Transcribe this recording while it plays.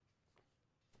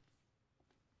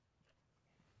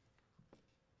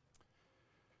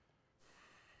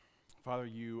Father,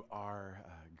 you are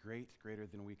great, greater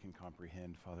than we can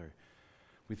comprehend. Father,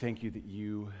 we thank you that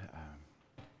you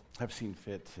have seen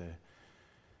fit to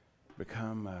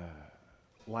become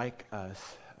like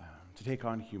us, to take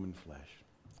on human flesh,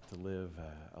 to live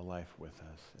a life with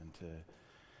us, and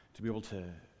to be able to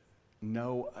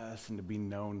know us and to be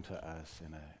known to us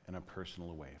in a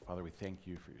personal way. Father, we thank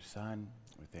you for your Son.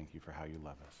 We thank you for how you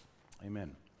love us.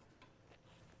 Amen.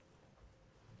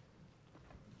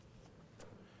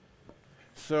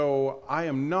 So I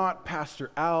am not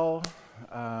Pastor Al.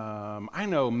 I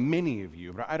know many of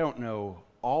you, but I don't know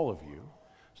all of you.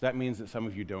 So that means that some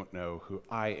of you don't know who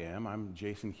I am. I'm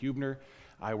Jason Hubner.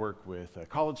 I work with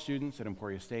college students at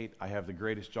Emporia State. I have the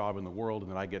greatest job in the world,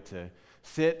 and then I get to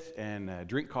sit and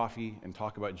drink coffee and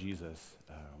talk about Jesus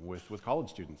with college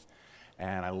students.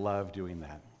 And I love doing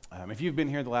that. If you've been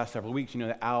here the last several weeks, you know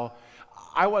that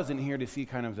I wasn't here to see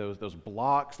kind of those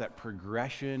blocks, that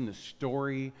progression, the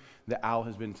story that Al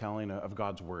has been telling of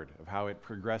God's Word, of how it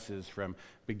progresses from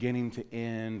beginning to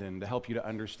end, and to help you to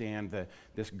understand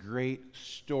this great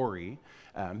story.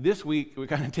 This week, we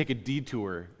kind of take a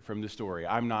detour from the story.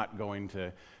 I'm not going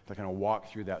to kind of walk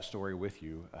through that story with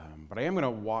you, but I am going to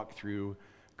walk through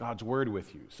God's Word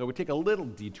with you. So we take a little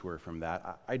detour from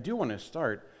that. I do want to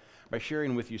start by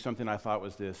sharing with you something I thought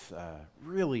was this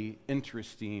really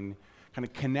interesting kind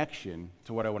of connection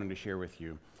to what I wanted to share with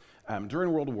you.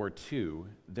 During World War II,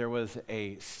 there was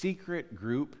a secret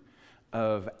group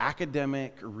of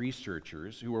academic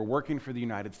researchers who were working for the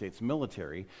United States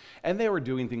military, and they were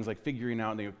doing things like figuring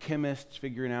out, chemists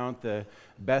figuring out the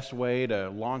best way to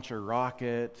launch a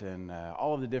rocket, and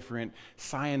all of the different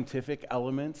scientific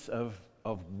elements of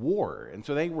war. And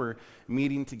so they were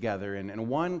meeting together, and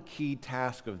one key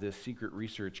task of this secret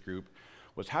research group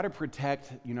was how to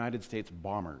protect United States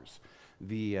bombers.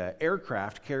 The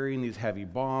aircraft carrying these heavy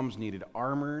bombs needed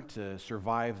armor to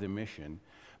survive the mission,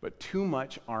 but too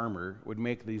much armor would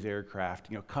make these aircraft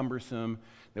cumbersome.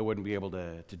 They wouldn't be able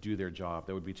to do their job.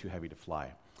 They would be too heavy to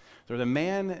fly. There was a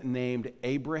man named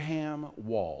Abraham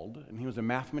Wald, and he was a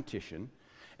mathematician,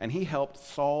 and he helped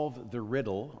solve the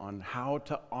riddle on how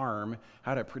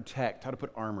to protect, how to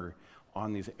put armor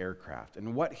on these aircraft.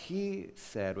 And what he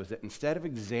said was that instead of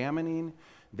examining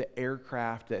the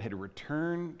aircraft that had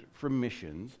returned from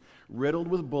missions, riddled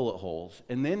with bullet holes,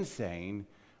 and then saying,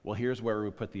 well, here's where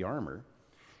we put the armor,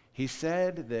 he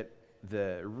said that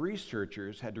the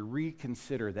researchers had to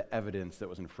reconsider the evidence that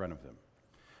was in front of them.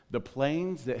 The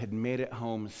planes that had made it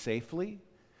home safely,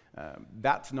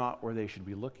 that's not where they should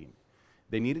be looking.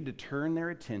 They needed to turn their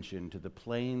attention to the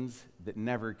planes that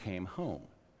never came home.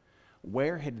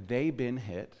 Where had they been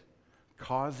hit,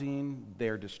 causing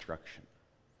their destruction?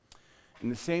 In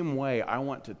the same way, I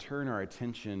want to turn our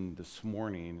attention this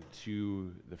morning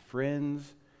to the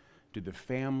friends, to the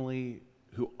family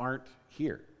who aren't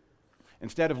here.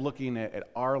 Instead of looking at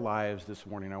our lives this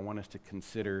morning, I want us to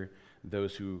consider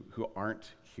those who aren't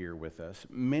here with us.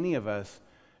 Many of us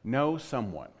know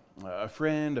someone, a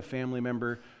friend, a family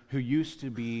member, who used to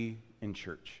be in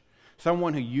church.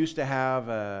 Someone who used to have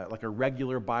a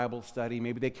regular Bible study.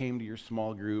 Maybe they came to your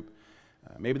small group.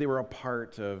 Maybe they were a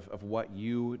part of what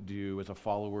you do as a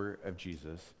follower of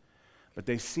Jesus. But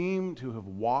they seem to have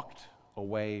walked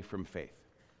away from faith.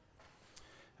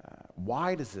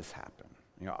 Why does this happen?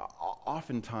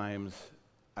 Oftentimes,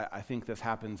 I think this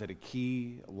happens at a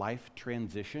key life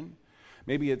transition.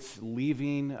 Maybe it's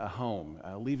leaving a home,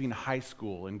 leaving high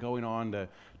school, and going on to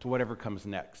whatever comes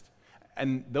next.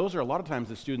 And those are a lot of times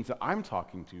the students that I'm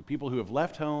talking to, people who have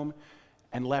left home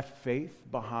and left faith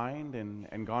behind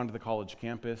and gone to the college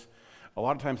campus. A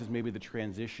lot of times it's maybe the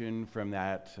transition from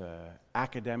that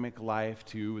academic life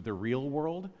to the real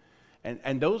world.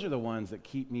 And those are the ones that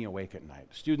keep me awake at night.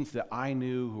 Students that I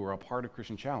knew who were a part of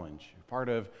Christian Challenge, a part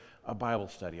of a Bible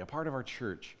study, a part of our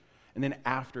church, and then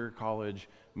after college,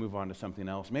 move on to something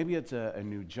else. Maybe it's a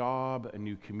new job, a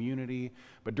new community,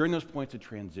 but during those points of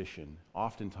transition,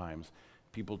 oftentimes,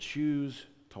 people choose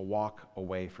to walk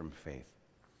away from faith.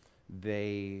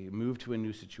 They move to a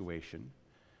new situation,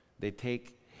 they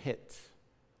take hits,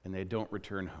 and they don't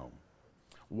return home.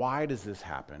 Why does this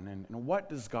happen, and what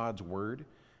does God's Word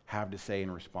have to say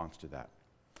in response to that?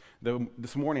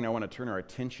 This morning, I want to turn our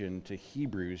attention to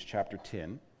Hebrews chapter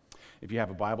 10. If you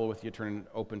have a Bible with you, turn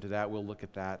open to that. We'll look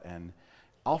at that, and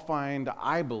I'll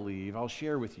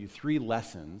share with you 3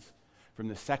 lessons from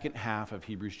the second half of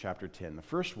Hebrews chapter 10. The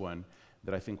first one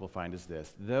that I think we'll find is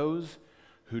this: those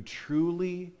who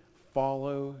truly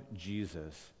follow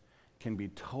Jesus can be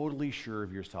totally sure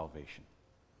of your salvation.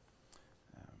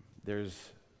 There's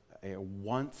a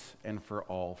once and for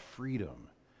all freedom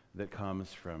that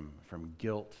comes from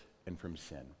guilt and from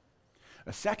sin.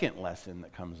 A second lesson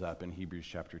that comes up in Hebrews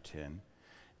chapter 10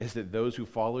 is that those who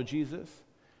follow Jesus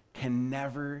can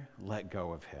never let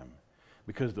go of him,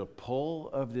 because the pull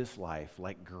of this life,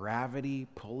 like gravity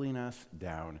pulling us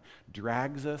down,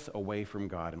 drags us away from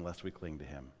God unless we cling to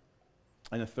him.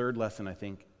 And the third lesson, I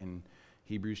think, in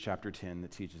Hebrews chapter 10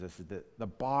 that teaches us is that the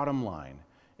bottom line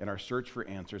in our search for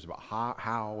answers about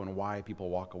how and why people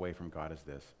walk away from God is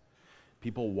this.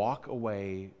 People walk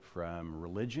away from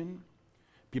religion.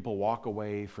 People walk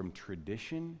away from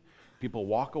tradition. People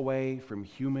walk away from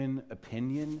human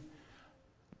opinion.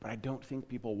 But I don't think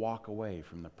people walk away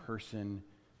from the person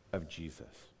of Jesus.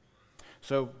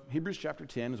 So Hebrews chapter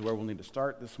 10 is where we'll need to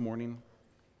start this morning.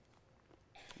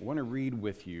 I want to read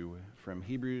with you from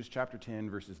Hebrews chapter 10,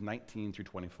 verses 19 through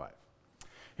 25.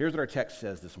 Here's what our text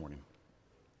says this morning.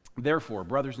 Therefore,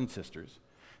 brothers and sisters,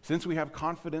 since we have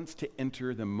confidence to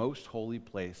enter the most holy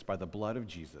place by the blood of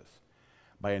Jesus,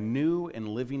 by a new and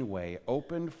living way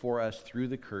opened for us through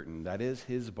the curtain, that is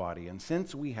his body, and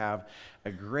since we have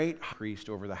a great priest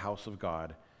over the house of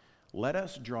God, let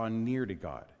us draw near to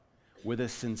God with a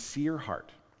sincere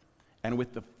heart and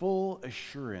with the full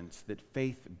assurance that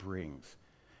faith brings,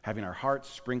 having our hearts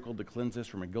sprinkled to cleanse us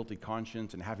from a guilty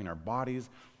conscience and having our bodies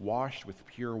washed with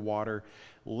pure water,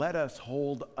 let us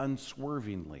hold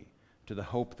unswervingly to the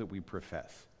hope that we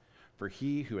profess. For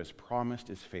he who has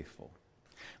promised is faithful.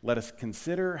 Let us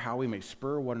consider how we may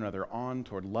spur one another on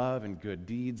toward love and good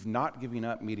deeds, not giving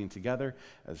up meeting together,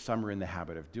 as some are in the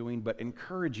habit of doing, but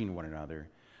encouraging one another,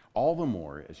 all the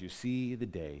more as you see the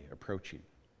day approaching.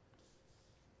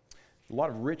 A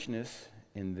lot of richness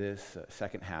in this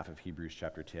second half of Hebrews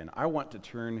chapter 10. I want to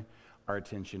turn our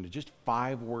attention to just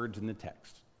 5 words in the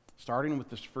text, starting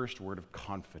with this first word of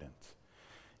confidence.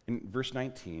 In verse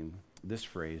 19, this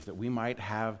phrase, that we might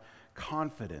have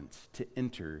confidence to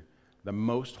enter the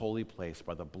most holy place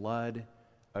by the blood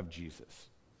of Jesus.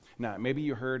 Now, maybe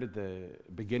you heard at the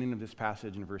beginning of this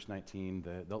passage in verse 19,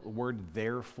 the word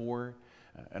therefore,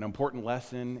 an important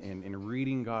lesson in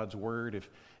reading God's word.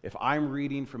 If I'm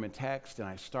reading from a text and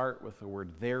I start with the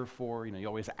word therefore, you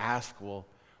always ask, well,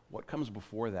 what comes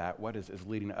before that? What is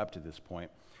leading up to this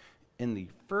point? In the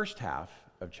first half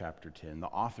of chapter 10, the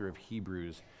author of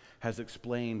Hebrews has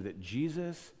explained that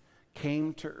Jesus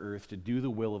came to earth to do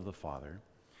the will of the Father.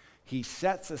 He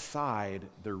sets aside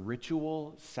the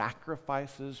ritual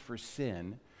sacrifices for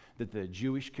sin that the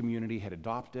Jewish community had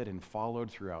adopted and followed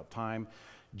throughout time.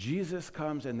 Jesus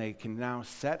comes and they can now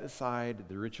set aside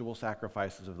the ritual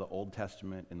sacrifices of the Old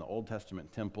Testament in the Old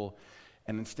Testament temple.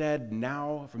 And instead,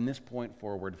 now from this point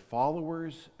forward,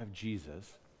 followers of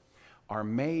Jesus are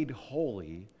made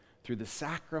holy through the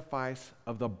sacrifice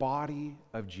of the body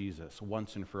of Jesus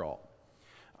once and for all.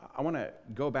 I want to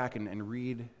go back and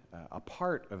read a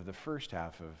part of the first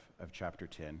half of chapter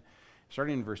 10.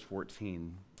 Starting in verse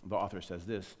 14, the author says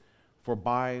this, "For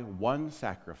by one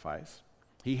sacrifice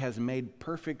he has made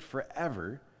perfect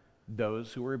forever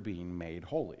those who are being made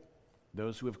holy."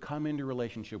 Those who have come into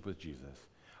relationship with Jesus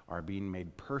are being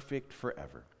made perfect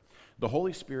forever. The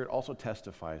Holy Spirit also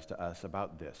testifies to us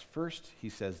about this. First, he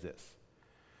says this,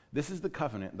 "This is the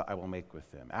covenant that I will make with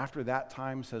them. After that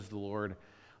time, says the Lord,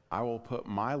 I will put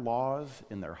my laws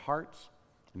in their hearts,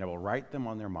 and I will write them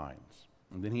on their minds."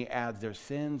 And then he adds, "Their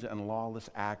sins and lawless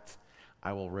acts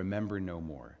I will remember no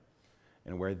more.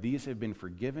 And where these have been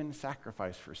forgiven,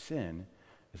 sacrifice for sin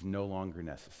is no longer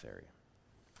necessary."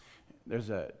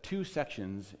 There's 2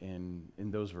 sections in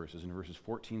those verses, in verses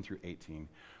 14 through 18,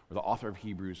 where the author of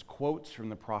Hebrews quotes from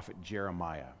the prophet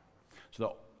Jeremiah. So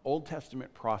the Old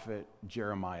Testament prophet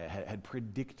Jeremiah had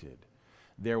predicted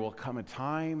there will come a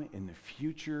time in the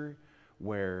future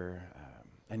where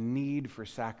a need for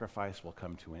sacrifice will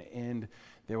come to an end.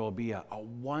 There will be a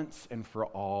once and for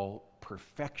all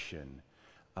perfection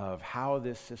of how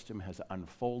this system has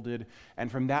unfolded.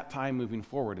 And from that time moving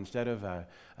forward, instead of a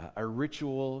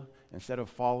ritual, instead of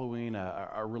following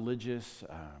a religious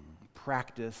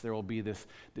practice, there will be this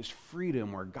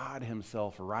freedom where God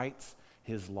himself writes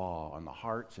his law on the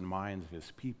hearts and minds of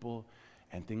his people,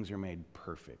 and things are made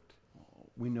perfect.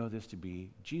 We know this to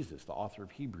be Jesus. The author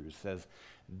of Hebrews says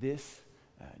this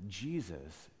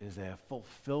Jesus is a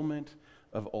fulfillment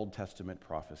of Old Testament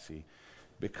prophecy.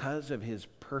 Because of his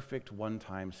perfect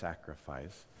one-time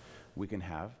sacrifice, we can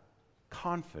have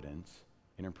confidence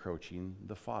in approaching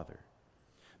the Father.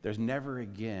 There's never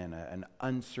again an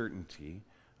uncertainty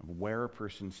of where a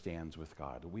person stands with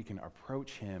God. We can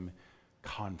approach him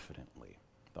confidently,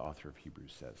 the author of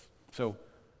Hebrews says. So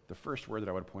the first word that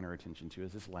I would point our attention to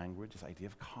is this language, this idea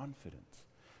of confidence,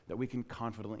 that we can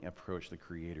confidently approach the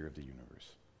creator of the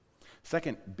universe.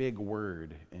 Second big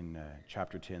word in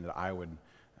chapter 10 that I would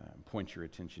point your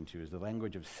attention to is the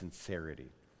language of sincerity.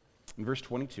 In verse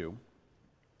 22,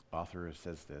 author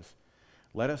says this: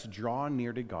 "Let us draw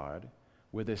near to God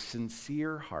with a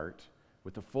sincere heart,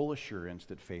 with the full assurance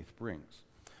that faith brings."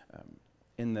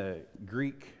 In the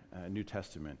Greek New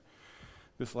Testament,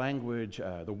 this language,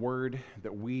 the word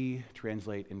that we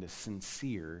translate into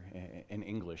sincere in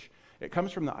English, it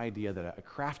comes from the idea that a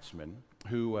craftsman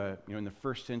who, in the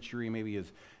first century maybe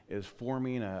is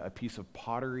forming a piece of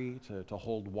pottery to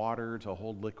hold water, to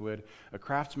hold liquid. A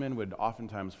craftsman would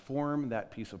oftentimes form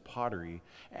that piece of pottery,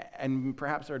 and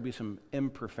perhaps there would be some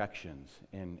imperfections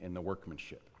in the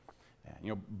workmanship.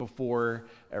 Before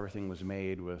everything was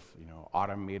made with,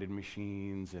 automated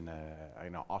machines and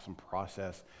an awesome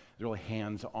process, it was really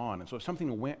hands-on. And so if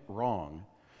something went wrong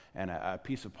and a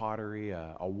piece of pottery,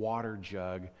 a water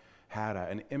jug, had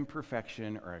an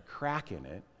imperfection or a crack in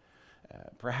it,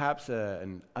 perhaps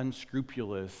an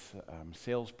unscrupulous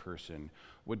salesperson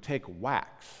would take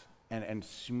wax and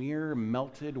smear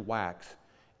melted wax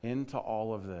into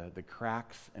all of the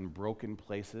cracks and broken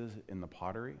places in the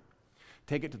pottery,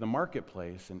 take it to the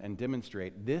marketplace and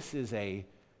demonstrate this is a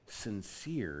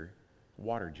sincere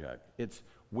water jug. It's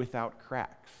without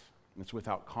cracks. It's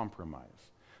without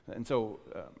compromise. And so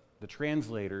the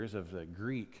translators of the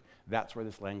Greek, that's where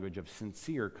this language of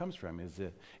sincere comes from, is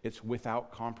that it's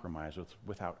without compromise, it's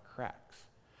without cracks.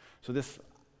 So this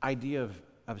idea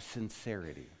of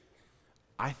sincerity,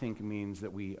 I think, means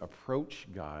that we approach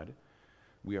God,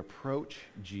 we approach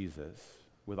Jesus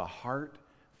with a heart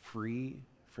free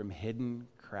from hidden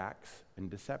cracks and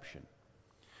deception.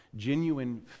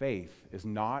 Genuine faith is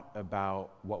not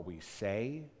about what we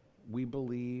say we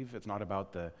believe. It's not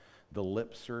about the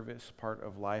lip service part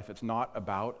of life. It's not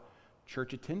about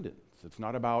church attendance. It's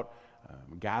not about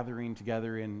gathering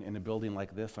together in a building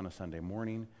like this on a Sunday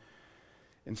morning.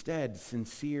 Instead,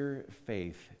 sincere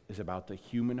faith is about the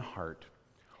human heart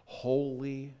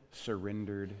wholly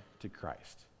surrendered to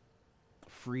Christ,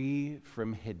 free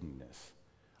from hiddenness,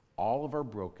 all of our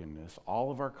brokenness,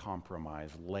 all of our compromise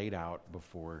laid out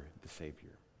before the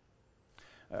Savior.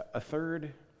 A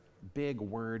third big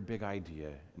word, big idea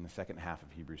in the second half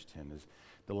of Hebrews 10 is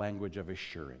the language of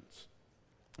assurance.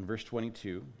 In verse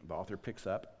 22, the author picks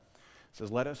up,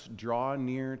 says, "Let us draw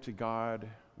near to God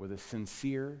with a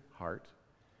sincere heart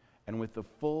and with the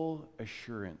full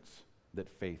assurance that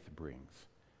faith brings,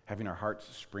 having our hearts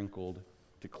sprinkled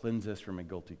to cleanse us from a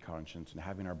guilty conscience and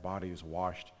having our bodies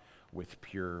washed with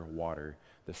pure water."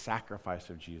 The sacrifice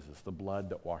of Jesus, the blood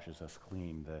that washes us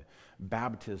clean, the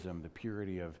baptism, the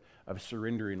purity of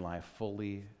surrendering life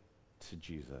fully to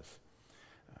Jesus.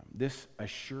 This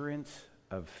assurance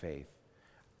of faith,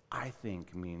 I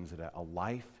think, means that a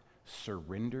life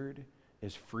surrendered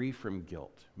is free from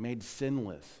guilt, made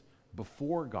sinless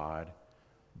before God,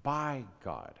 by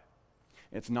God.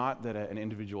 It's not that an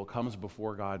individual comes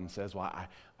before God and says, well,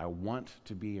 I want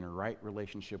to be in a right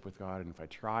relationship with God, and if I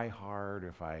try hard,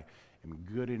 if I am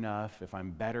good enough, if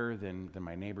I'm better than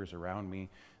my neighbors around me,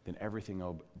 then everything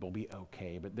will be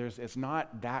okay. But it's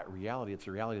not that reality. It's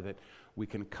a reality that we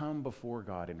can come before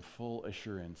God in full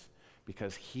assurance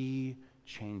because He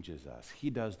changes us. He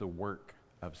does the work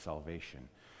of salvation.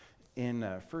 In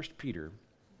 1 Peter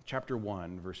chapter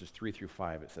 1, verses 3 through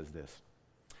 5, it says this: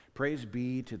 "Praise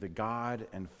be to the God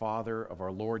and Father of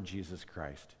our Lord Jesus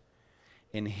Christ.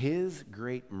 In His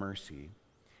great mercy,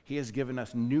 He has given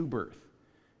us new birth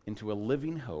into a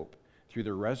living hope through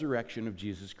the resurrection of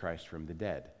Jesus Christ from the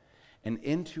dead, and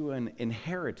into an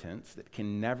inheritance that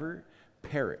can never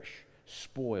perish,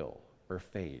 spoil, or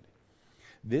fade.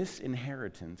 This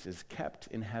inheritance is kept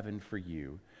in heaven for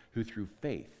you, who through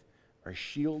faith are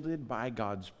shielded by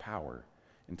God's power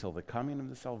until the coming of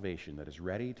the salvation that is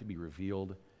ready to be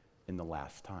revealed in the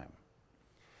last time."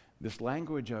 This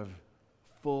language of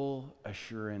full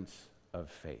assurance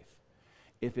of faith.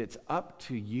 If it's up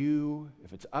to you,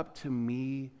 if it's up to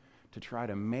me to try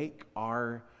to make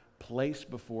our place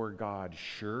before God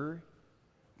sure,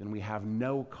 then we have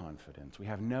no confidence. We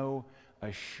have no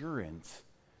assurance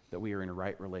that we are in a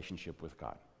right relationship with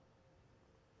God.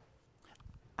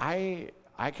 I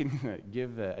can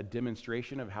give a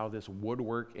demonstration of how this would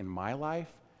work in my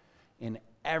life in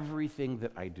everything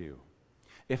that I do.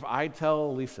 If I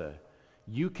tell Lisa,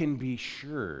 you can be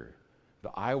sure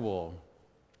that I will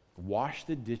wash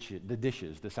the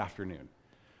dishes this afternoon,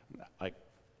 like,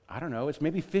 I don't know, it's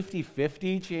maybe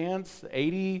 50-50 chance,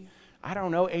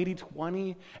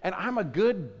 80-20, and I'm a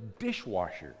good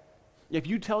dishwasher. If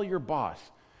you tell your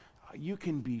boss, you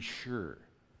can be sure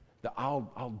that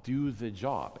I'll do the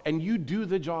job, and you do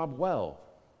the job well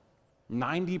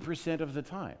 90% of the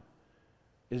time,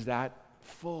 is that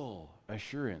full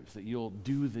assurance that you'll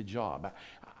do the job?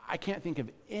 I can't think of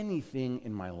anything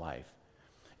in my life,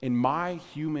 in my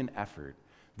human effort,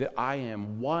 that I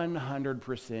am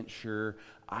 100% sure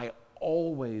I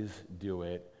always do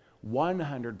it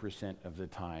 100% of the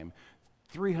time,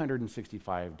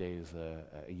 365 days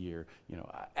a year,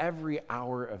 every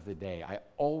hour of the day. I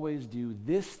always do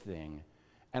this thing,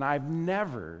 and I've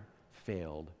never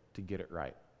failed to get it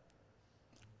right.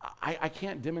 I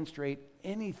can't demonstrate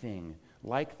anything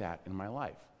like that in my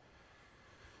life.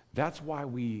 That's why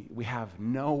we have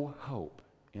no hope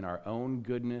in our own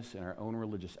goodness, in our own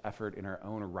religious effort, in our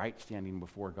own right standing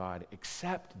before God,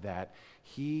 except that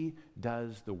He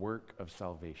does the work of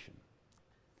salvation.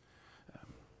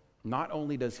 Not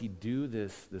only does He do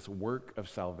this work of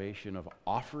salvation, of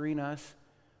offering us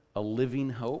a living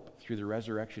hope through the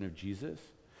resurrection of Jesus,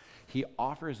 He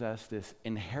offers us this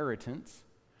inheritance,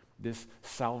 this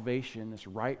salvation, this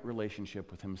right relationship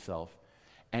with Himself,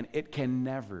 and it can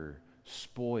never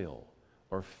spoil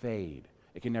or fade.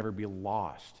 It can never be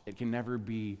lost. It can never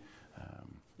be,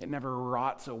 it never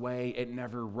rots away. It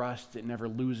never rusts. It never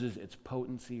loses its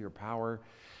potency or power.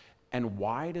 And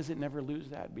why does it never lose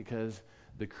that? Because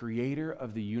the creator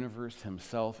of the universe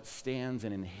Himself stands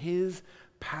and in His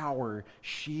power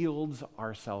shields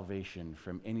our salvation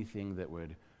from anything that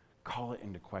would call it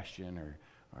into question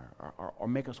or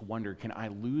make us wonder, can I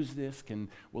lose this?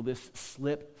 Will this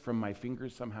slip from my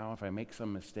fingers somehow if I make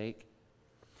some mistake?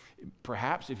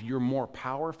 Perhaps if you're more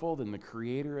powerful than the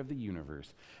creator of the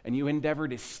universe and you endeavor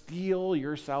to steal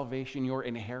your salvation, your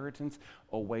inheritance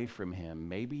away from Him,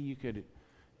 maybe you could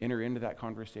enter into that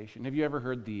conversation. Have you ever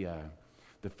heard the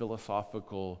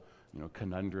philosophical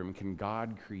conundrum? Can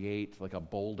God create like a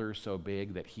boulder so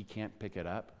big that He can't pick it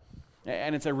up?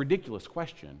 And it's a ridiculous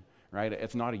question, right?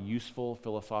 It's not a useful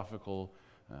philosophical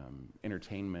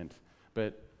entertainment,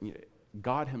 but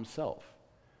God Himself,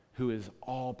 who is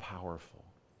all-powerful,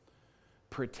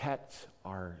 protects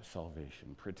our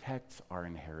salvation, protects our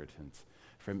inheritance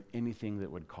from anything that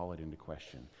would call it into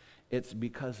question. It's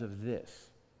because of this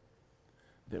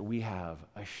that we have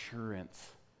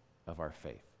assurance of our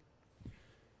faith.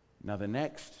 Now, the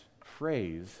next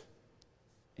phrase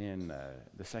in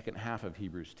the second half of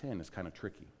Hebrews 10 is kind of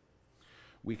tricky.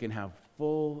 We can have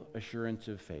full assurance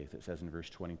of faith, it says in verse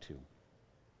 22.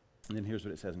 And then here's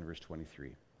what it says in verse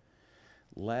 23.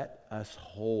 Let us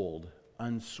hold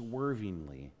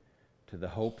unswervingly to the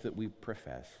hope that we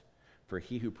profess, for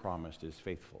He who promised is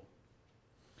faithful.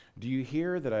 Do you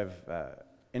hear that I've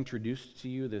introduced to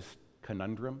you this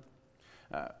conundrum?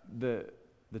 The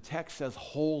text says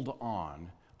hold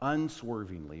on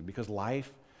unswervingly, because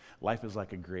life is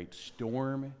like a great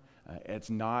storm.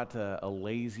 It's not a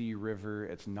lazy river.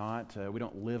 It's not, we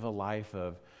don't live a life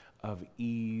of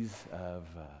ease,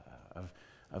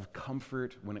 of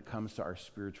comfort when it comes to our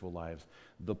spiritual lives.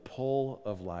 The pull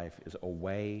of life is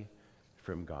away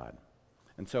from God.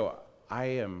 And so I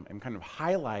am kind of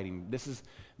highlighting,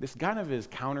 this kind of is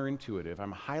counterintuitive.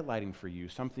 I'm highlighting for you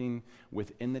something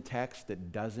within the text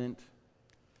that doesn't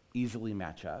easily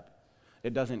match up.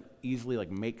 It doesn't easily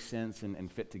make sense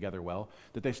and fit together well,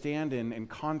 that they stand in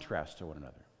contrast to one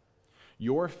another.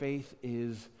 Your faith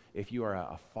is, if you are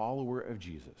a follower of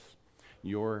Jesus,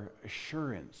 your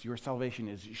assurance, your salvation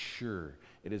is sure.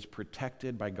 It is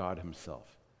protected by God Himself.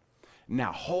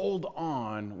 Now, hold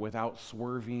on without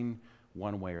swerving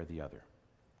one way or the other.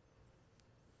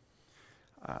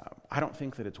 I don't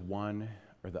think that it's one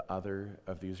or the other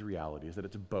of these realities, that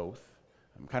it's both.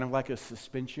 Kind of like a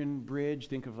suspension bridge.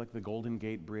 Think of like the Golden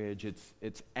Gate Bridge.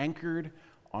 It's anchored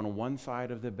on one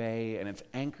side of the bay, and it's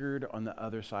anchored on the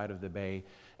other side of the bay.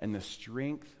 And the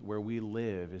strength where we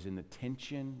live is in the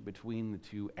tension between the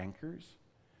two anchors.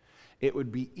 It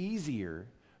would be easier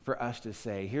for us to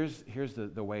say, here's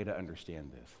the way to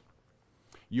understand this.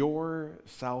 Your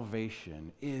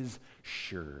salvation is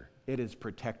sure. It is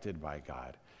protected by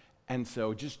God. And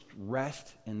so just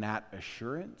rest in that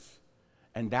assurance,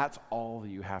 and that's all that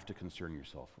you have to concern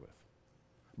yourself with.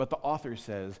 But the author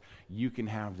says you can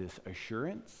have this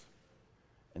assurance,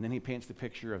 and then he paints the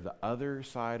picture of the other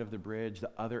side of the bridge,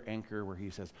 the other anchor, where he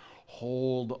says,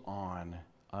 hold on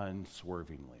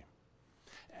unswervingly.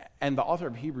 And the author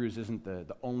of Hebrews isn't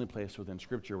the only place within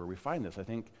Scripture where we find this. I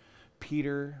think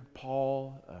Peter,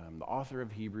 Paul, the author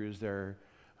of Hebrews, there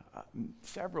are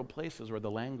several places where the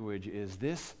language is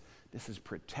this is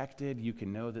protected. You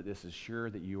can know that this is sure,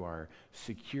 that you are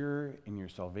secure in your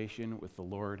salvation with the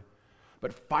Lord.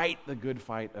 But fight the good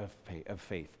fight of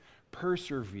faith.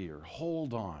 Persevere.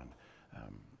 Hold on.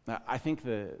 I think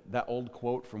that old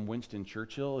quote from Winston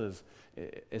Churchill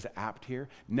is apt here.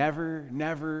 Never,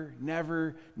 never,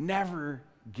 never, never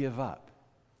give up.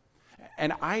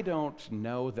 And I don't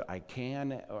know that I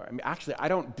can, or actually, I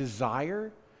don't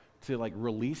desire to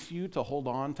release you to hold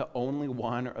on to only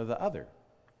one or the other.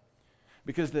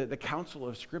 Because the counsel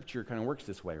of Scripture kind of works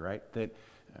this way, right? That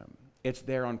it's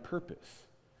there on purpose.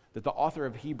 That the author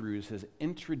of Hebrews has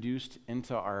introduced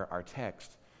into our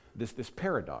text this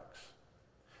paradox.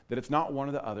 That it's not one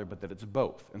or the other, but that it's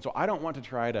both. And so I don't want to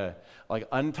try to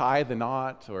untie the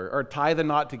knot or tie the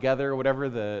knot together, whatever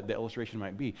the illustration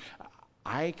might be.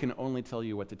 I can only tell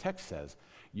you what the text says.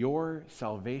 Your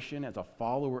salvation as a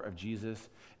follower of Jesus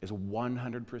is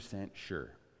 100%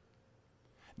 sure.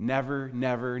 Never,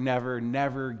 never, never,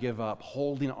 never give up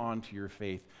holding on to your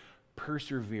faith,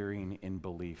 persevering in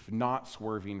belief, not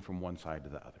swerving from one side to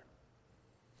the other.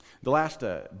 The last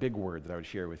big word that I would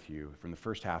share with you from the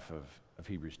first half of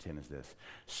Hebrews 10 is this: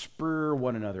 spur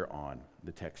one another on,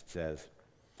 the text says.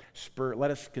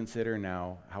 Let us consider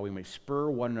now how we may spur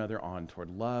one another on toward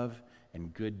love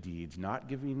and good deeds, not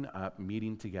giving up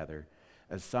meeting together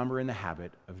as some are in the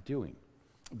habit of doing.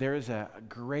 There is a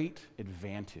great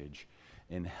advantage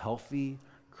in healthy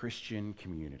Christian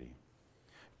community.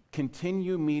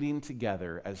 Continue meeting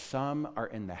together as some are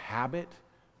in the habit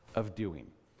of doing.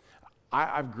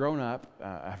 I've grown up,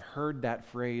 I've heard that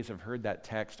phrase, I've heard that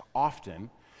text often,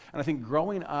 and I think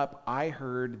growing up, I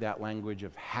heard that language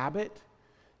of habit,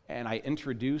 and I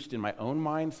introduced in my own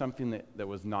mind something that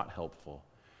was not helpful.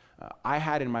 I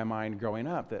had in my mind growing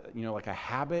up that, a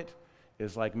habit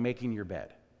is like making your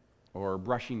bed or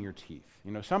brushing your teeth.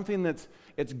 Something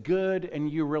it's good and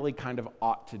you really kind of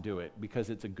ought to do it because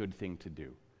it's a good thing to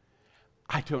do.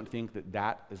 I don't think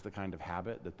that is the kind of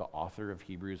habit that the author of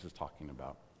Hebrews is talking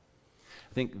about.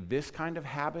 I think this kind of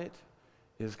habit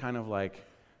is kind of like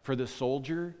for the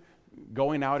soldier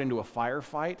going out into a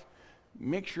firefight.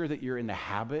 Make sure that you're in the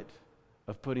habit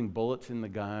of putting bullets in the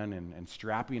gun and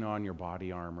strapping on your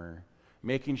body armor,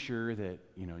 making sure that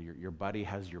your buddy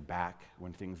has your back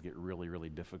when things get really, really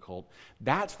difficult.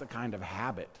 That's the kind of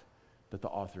habit that the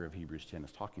author of Hebrews 10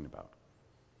 is talking about.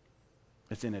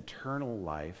 It's an eternal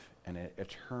life and an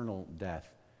eternal death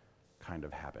kind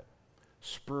of habit.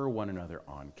 Spur one another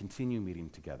on. Continue meeting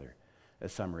together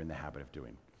as some are in the habit of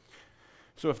doing.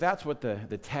 So if that's what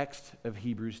the text of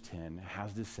Hebrews 10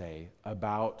 has to say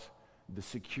about the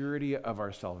security of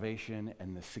our salvation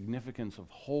and the significance of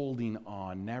holding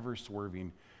on, never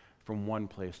swerving from one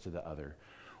place to the other,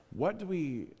 how do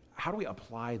we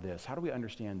apply this? How do we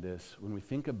understand this when we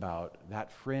think about that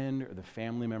friend or the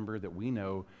family member that we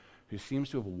know who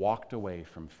seems to have walked away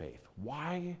from faith?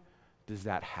 Why does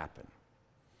that happen?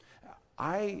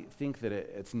 I think that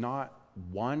it's not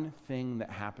one thing that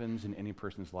happens in any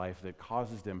person's life that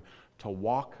causes them to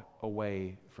walk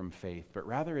away from faith, but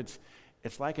rather it's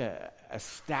like a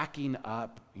stacking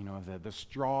up, the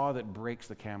straw that breaks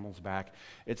the camel's back.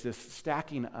 It's this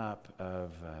stacking up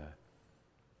of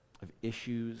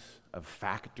issues, of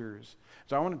factors.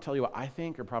 So I want to tell you what I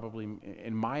think are probably,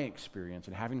 in my experience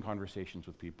and having conversations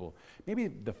with people, maybe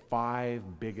the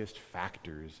 5 biggest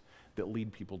factors that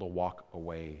lead people to walk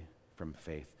away from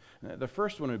faith. The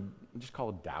first one would just call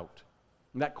it doubt.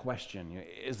 That question,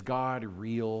 is God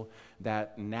real?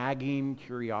 That nagging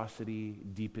curiosity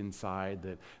deep inside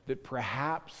that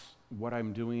perhaps what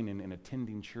I'm doing in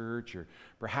attending church or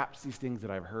perhaps these things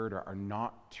that I've heard are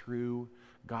not true.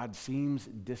 God seems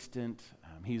distant.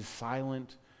 He's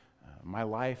silent. My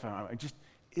life,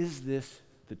 is this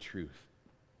the truth?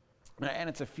 And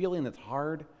it's a feeling that's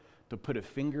hard to put a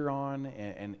finger on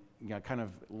and kind of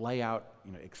lay out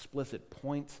explicit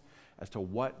points as to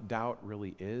what doubt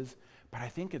really is. But I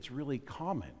think it's really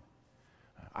common.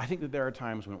 I think that there are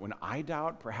times when I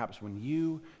doubt, perhaps when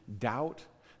you doubt.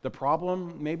 The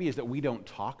problem maybe is that we don't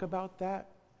talk about that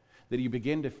you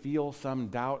begin to feel some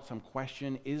doubt, some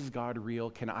question. Is God real?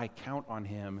 Can I count on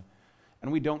him?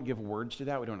 And we don't give words to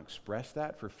that. We don't express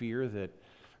that for fear that,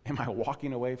 am I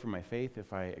walking away from my faith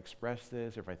if I express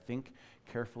this or if I think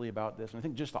carefully about this? And I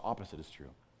think just the opposite is true.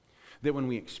 That when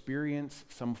we experience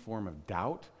some form of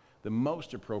doubt, the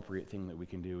most appropriate thing that we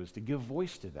can do is to give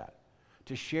voice to that,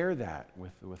 to share that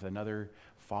with another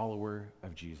follower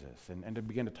of Jesus and to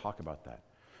begin to talk about that.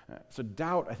 So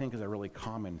doubt, I think, is a really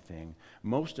common thing.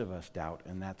 Most of us doubt,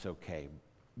 and that's okay.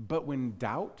 But when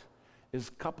doubt is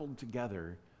coupled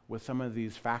together with some of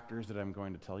these factors that I'm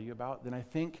going to tell you about, then I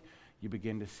think you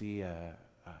begin to see a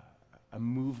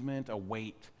movement, a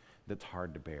weight that's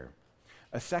hard to bear.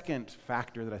 A second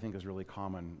factor that I think is really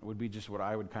common would be just what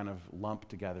I would kind of lump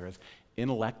together as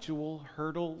intellectual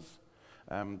hurdles,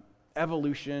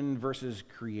 evolution versus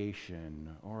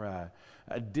creation, or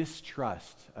a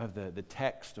distrust of the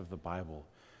text of the Bible.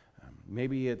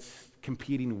 Maybe it's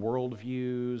competing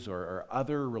worldviews or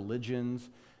other religions.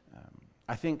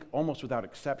 I think almost without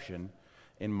exception,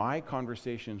 in my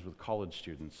conversations with college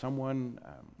students, someone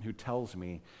who tells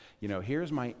me,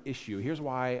 here's my issue, here's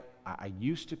why I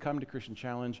used to come to Christian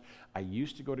Challenge, I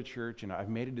used to go to church, and I've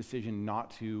made a decision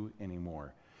not to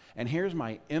anymore. And here's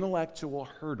my intellectual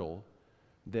hurdle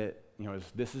that,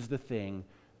 this is the thing,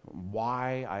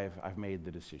 why I've made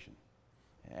the decision.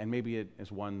 And maybe it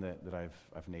is one that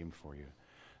I've named for you.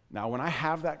 Now, when I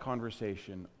have that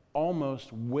conversation,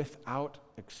 almost without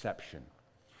exception,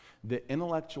 the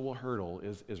intellectual hurdle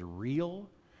is real,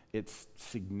 it's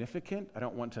significant. I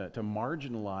don't want to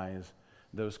marginalize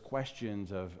those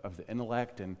questions of the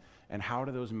intellect and how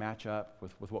do those match up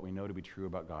with what we know to be true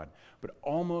about God. But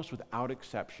almost without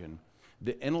exception,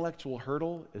 the intellectual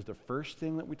hurdle is the first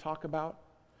thing that we talk about,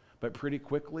 but pretty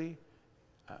quickly,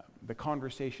 the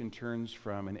conversation turns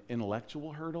from an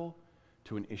intellectual hurdle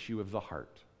to an issue of the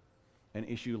heart, an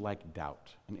issue like doubt,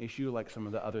 an issue like some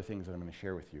of the other things that I'm going to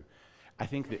share with you. I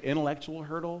think the intellectual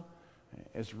hurdle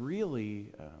is really,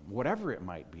 whatever it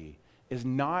might be, is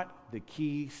not the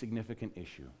key significant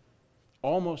issue.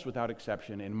 Almost without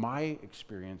exception, in my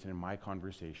experience and in my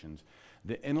conversations,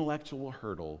 the intellectual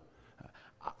hurdle,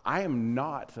 I am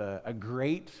not a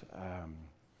great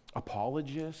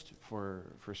apologist for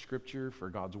Scripture, for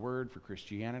God's Word, for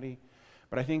Christianity,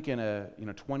 but I think in a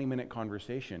 20-minute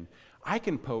conversation, I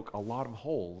can poke a lot of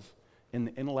holes in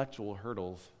the intellectual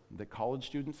hurdles that college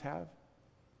students have,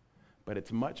 but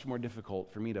it's much more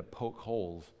difficult for me to poke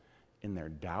holes in their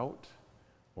doubt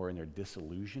or in their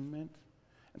disillusionment.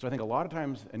 And so I think a lot of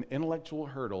times an intellectual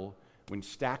hurdle, when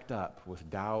stacked up with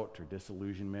doubt or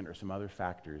disillusionment or some other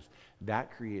factors,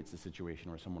 that creates a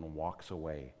situation where someone walks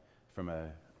away from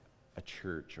a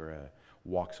church or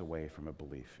walks away from a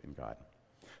belief in God.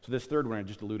 So this third one I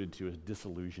just alluded to is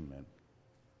disillusionment.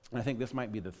 And I think this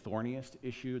might be the thorniest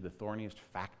issue, the thorniest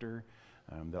factor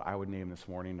that I would name this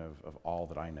morning of all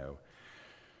that I know.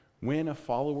 When a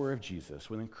follower of Jesus,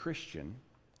 when a Christian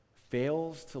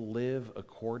fails to live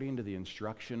according to the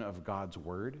instruction of God's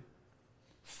Word,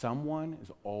 someone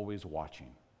is always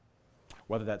watching.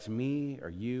 Whether that's me or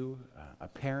you, a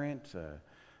parent,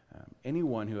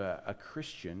 anyone a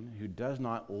Christian who does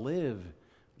not live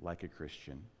like a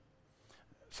Christian,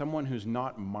 someone who's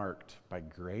not marked by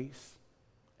grace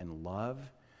and love,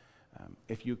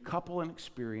 if you couple an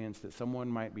experience that someone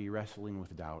might be wrestling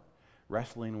with doubt,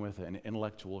 wrestling with an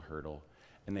intellectual hurdle,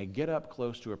 and they get up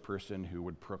close to a person who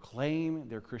would proclaim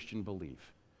their Christian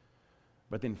belief,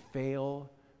 but then fail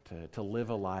to live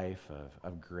a life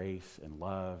of grace and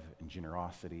love and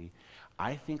generosity,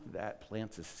 I think that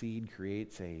plants a seed,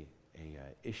 creates a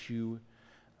issue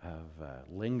of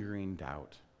lingering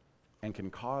doubt, and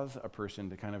can cause a person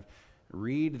to kind of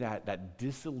read that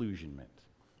disillusionment,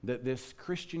 that this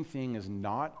Christian thing is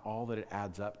not all that it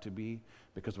adds up to be,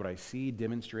 because what I see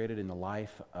demonstrated in the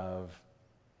life of,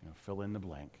 fill in the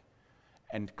blank,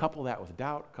 and couple that with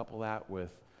doubt, couple that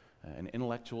with an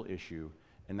intellectual issue,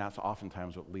 and that's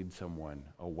oftentimes what leads someone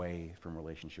away from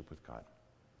relationship with God.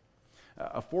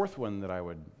 A fourth one that I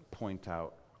would point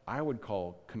out, I would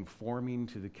call conforming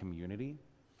to the community.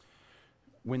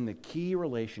 When the key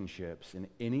relationships in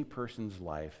any person's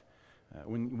life,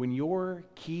 when your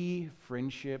key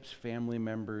friendships, family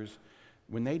members,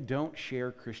 when they don't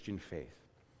share Christian faith,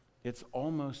 it's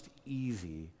almost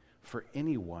easy for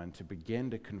anyone to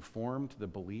begin to conform to the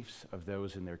beliefs of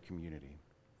those in their community.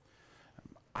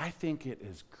 I think it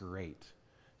is great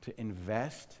to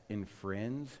invest in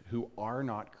friends who are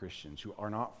not Christians, who are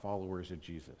not followers of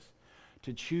Jesus,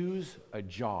 to choose a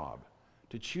job,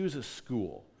 to choose a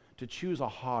school, to choose a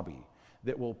hobby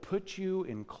that will put you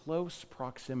in close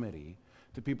proximity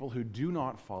to people who do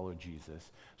not follow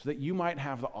Jesus, so that you might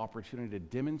have the opportunity to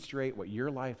demonstrate what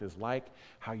your life is like,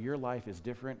 how your life is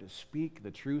different, to speak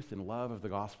the truth and love of the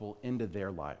gospel into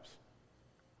their lives.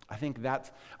 I think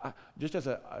that's, just as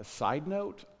a side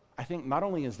note, I think not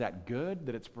only is that good,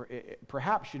 that it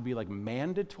perhaps should be like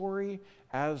mandatory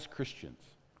as Christians.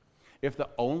 If the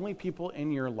only people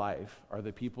in your life are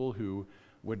the people who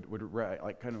would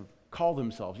like kind of call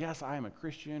themselves, yes, I am a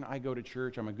Christian, I go to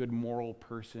church, I'm a good moral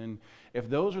person. If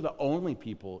those are the only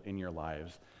people in your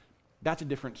lives, that's a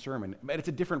different sermon. But it's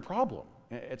a different problem.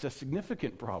 It's a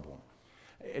significant problem.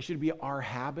 It should be our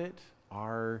habit,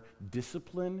 our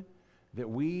discipline, that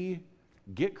we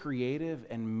get creative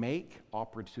and make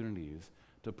opportunities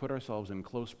to put ourselves in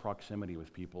close proximity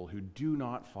with people who do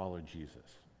not follow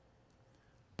Jesus.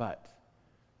 But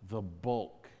the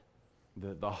bulk,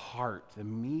 the heart, the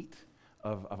meat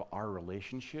of our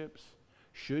relationships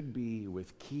should be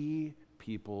with key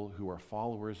people who are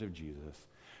followers of Jesus,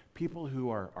 people who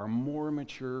are more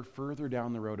mature, further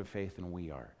down the road of faith than we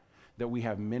are, that we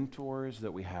have mentors,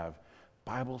 that we have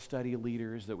Bible study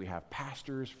leaders, that we have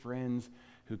pastors, friends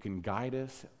who can guide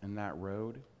us in that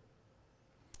road.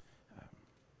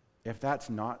 If that's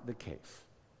not the case,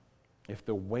 if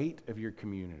the weight of your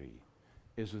community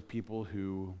is with people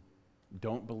who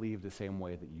don't believe the same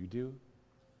way that you do,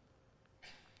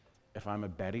 if I'm a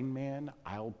betting man,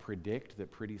 I'll predict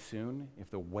that pretty soon, if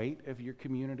the weight of your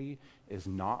community is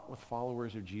not with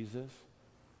followers of Jesus,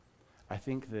 I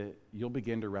think that you'll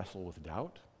begin to wrestle with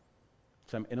doubt,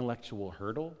 some intellectual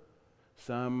hurdle,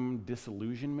 some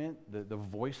disillusionment. The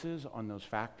voices on those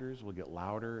factors will get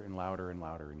louder and louder and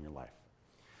louder in your life.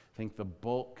 I think the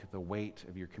bulk, the weight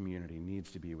of your community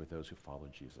needs to be with those who follow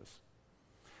Jesus.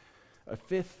 A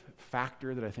fifth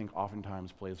factor that I think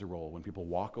oftentimes plays a role when people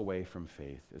walk away from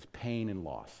faith is pain and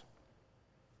loss.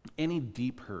 Any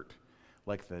deep hurt,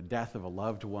 like the death of a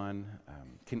loved one,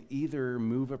 can either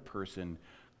move a person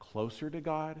closer to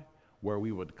God, where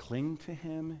we would cling to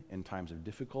him in times of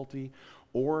difficulty,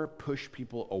 or push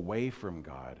people away from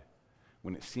God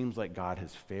when it seems like God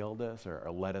has failed us or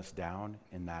let us down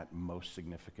in that most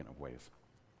significant of ways.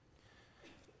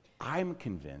 I'm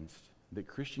convinced that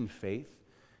Christian faith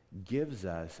gives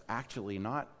us actually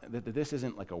not, that this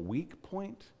isn't like a weak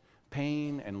point.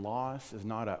 Pain and loss is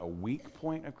not a weak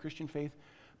point of Christian faith,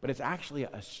 but it's actually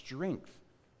a strength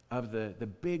of the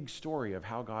big story of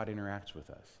how God interacts with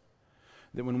us.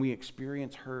 That when we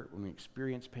experience hurt, when we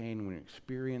experience pain, when we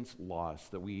experience loss,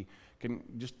 that we can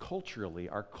just culturally,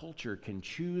 our culture can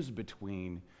choose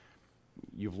between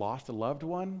you've lost a loved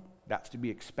one, that's to be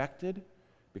expected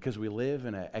because we live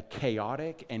in a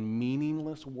chaotic and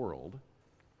meaningless world.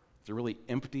 It's a really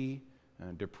empty,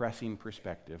 depressing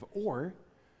perspective. Or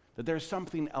that there's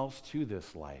something else to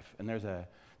this life, and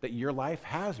that your life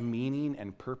has meaning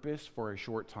and purpose for a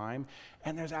short time,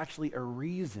 and there's actually a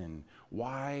reason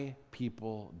why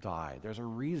people die. There's a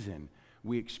reason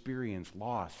we experience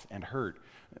loss and hurt.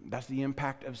 That's the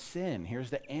impact of sin.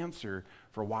 Here's the answer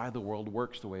for why the world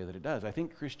works the way that it does. I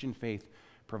think Christian faith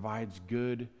provides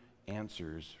good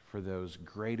answers for those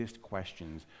greatest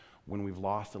questions when we've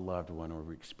lost a loved one or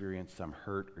we experience some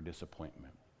hurt or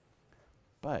disappointment.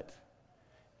 But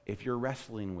if you're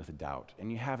wrestling with doubt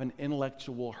and you have an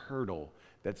intellectual hurdle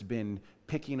that's been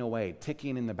picking away,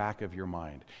 ticking in the back of your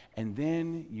mind, and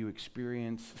then you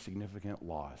experience significant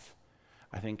loss,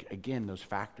 I think, again, those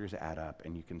factors add up,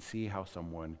 and you can see how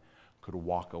someone could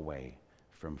walk away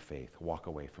from faith, walk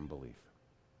away from belief.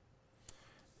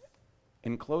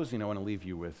 In closing, I want to leave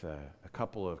you with a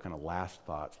couple of kind of last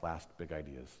thoughts, last big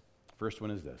ideas. First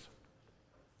one is this.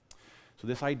 So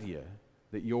this idea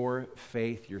that your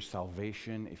faith, your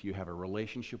salvation, if you have a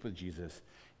relationship with Jesus,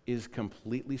 is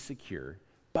completely secure,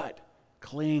 but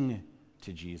cling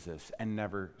to Jesus and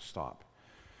never stop.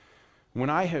 When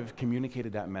I have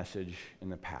communicated that message in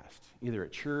the past, either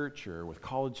at church or with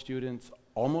college students,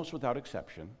 almost without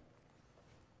exception,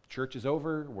 church is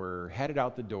over, we're headed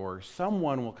out the door,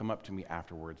 someone will come up to me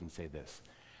afterwards and say this: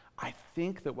 I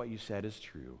think that what you said is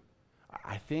true.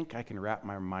 I think I can wrap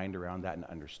my mind around that and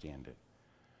understand it.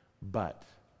 But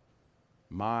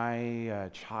my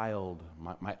child,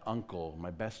 my uncle,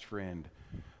 my best friend,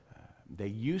 they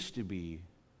used to be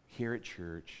here at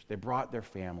church. They brought their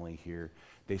family here.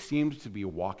 They seemed to be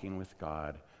walking with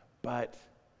God, but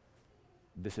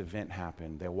this event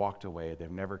happened. They walked away. They've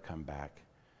never come back.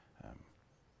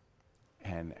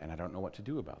 And I don't know what to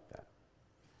do about that.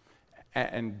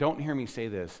 And don't hear me say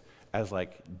this as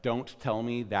like, don't tell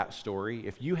me that story.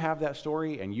 If you have that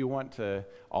story and you want to,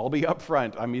 I'll be up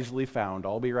front. I'm easily found.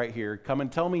 I'll be right here. Come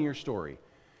and tell me your story.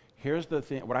 Here's the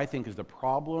thing, what I think is the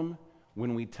problem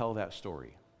when we tell that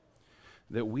story.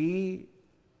 That we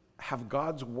have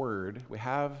God's word, we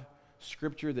have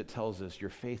scripture that tells us your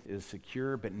faith is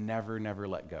secure, but never, never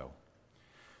let go.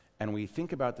 And we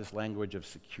think about this language of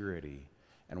security,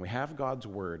 and we have God's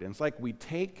word, and it's like we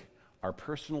take our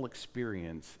personal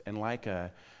experience and like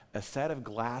a set of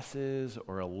glasses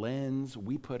or a lens,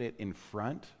 we put it in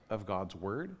front of God's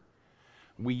word.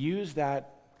 We use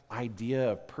that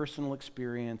idea of personal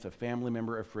experience, a family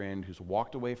member, a friend who's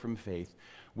walked away from faith.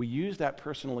 We use that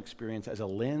personal experience as a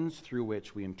lens through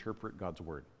which we interpret God's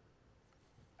word.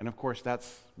 And of course,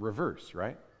 that's reverse,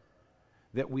 right?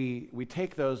 That we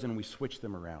take those and we switch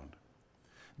them around.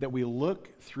 That we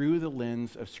look through the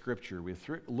lens of Scripture, we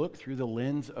look through the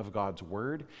lens of God's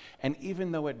Word, and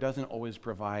even though it doesn't always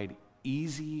provide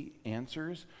easy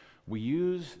answers, we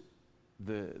use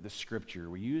the Scripture,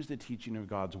 we use the teaching of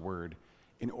God's Word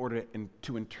in order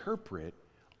to interpret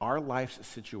our life's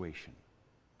situation.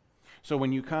 So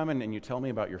when you come and you tell me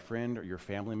about your friend or your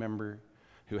family member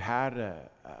who had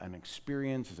an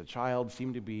experience as a child,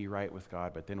 seemed to be right with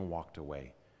God, but then walked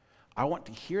away, I want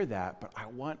to hear that, but I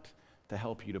want to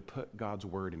help you to put God's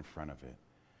word in front of it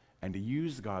and to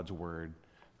use God's word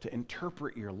to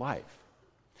interpret your life.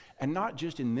 And not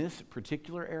just in this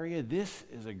particular area. This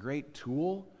is a great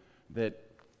tool that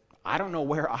I don't know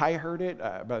where I heard it,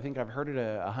 but I think I've heard it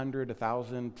 100,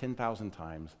 1,000, 10,000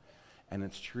 times. And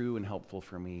it's true and helpful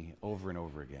for me over and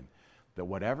over again. That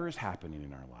whatever is happening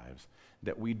in our lives,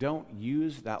 that we don't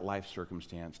use that life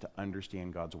circumstance to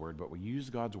understand God's word, but we use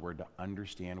God's word to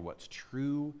understand what's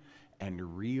true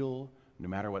and real, no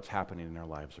matter what's happening in our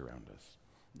lives around us.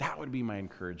 That would be my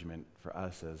encouragement for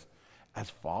us as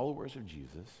followers of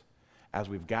Jesus, as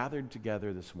we've gathered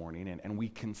together this morning and we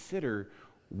consider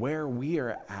where we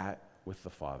are at with the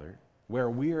Father, where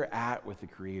we are at with the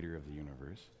Creator of the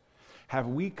universe. Have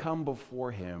we come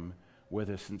before Him with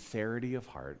a sincerity of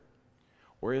heart?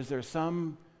 Or is there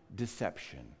some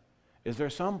deception? Is there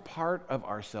some part of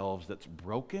ourselves that's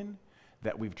broken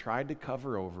that we've tried to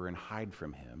cover over and hide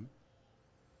from Him?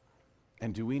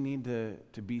 And do we need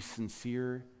to be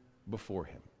sincere before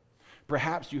Him?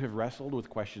 Perhaps you have wrestled with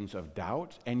questions of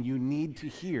doubt, and you need to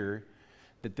hear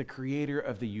that the Creator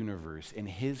of the universe in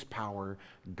His power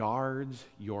guards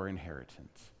your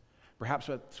inheritance. Perhaps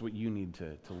that's what you need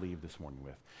to leave this morning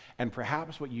with. And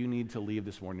perhaps what you need to leave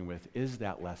this morning with is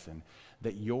that lesson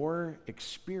that your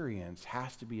experience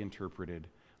has to be interpreted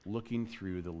looking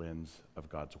through the lens of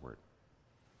God's Word.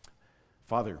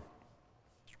 Father,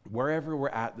 wherever we're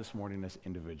at this morning as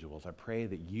individuals, I pray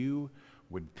that you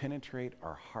would penetrate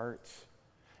our hearts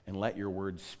and let your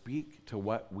word speak to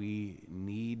what we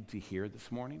need to hear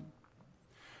this morning.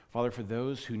 Father, for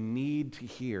those who need to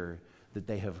hear that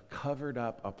they have covered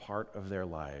up a part of their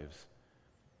lives,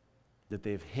 that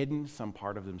they've hidden some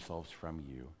part of themselves from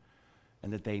you,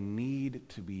 and that they need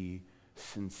to be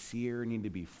sincere, need to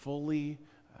be fully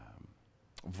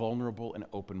vulnerable and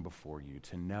open before you,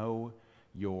 to know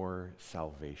your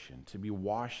salvation, to be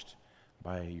washed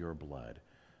by your blood,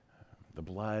 the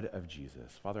blood of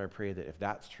Jesus. Father, I pray that if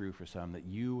that's true for some, that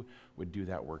you would do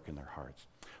that work in their hearts.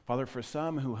 Father, for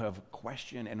some who have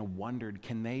questioned and wondered,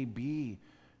 can they be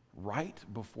right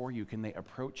before you? Can they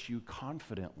approach you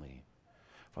confidently?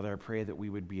 Father, I pray that we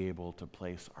would be able to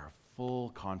place our full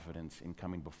confidence in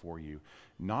coming before you,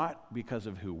 not because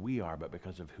of who we are, but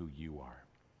because of who you are,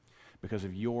 because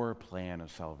of your plan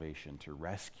of salvation to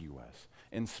rescue us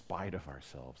in spite of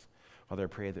ourselves. Father, I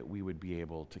pray that we would be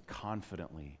able to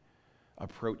confidently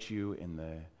approach you in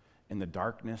the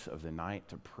darkness of the night,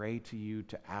 to pray to you,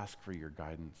 to ask for your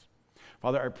guidance.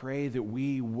 Father, I pray that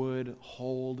we would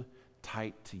hold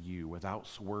tight to you without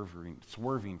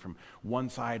swerving from one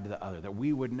side to the other, that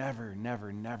we would never,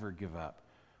 never, never give up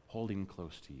holding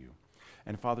close to you.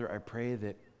 And Father, I pray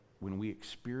that when we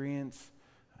experience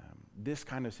this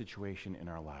kind of situation in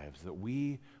our lives, that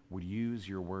we would use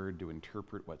your word to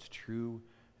interpret what's true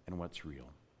and what's real.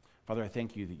 Father, I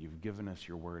thank you that you've given us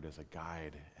your word as a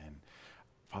guide. And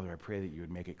Father, I pray that you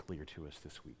would make it clear to us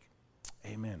this week.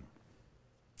 Amen.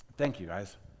 Thank you,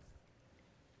 guys.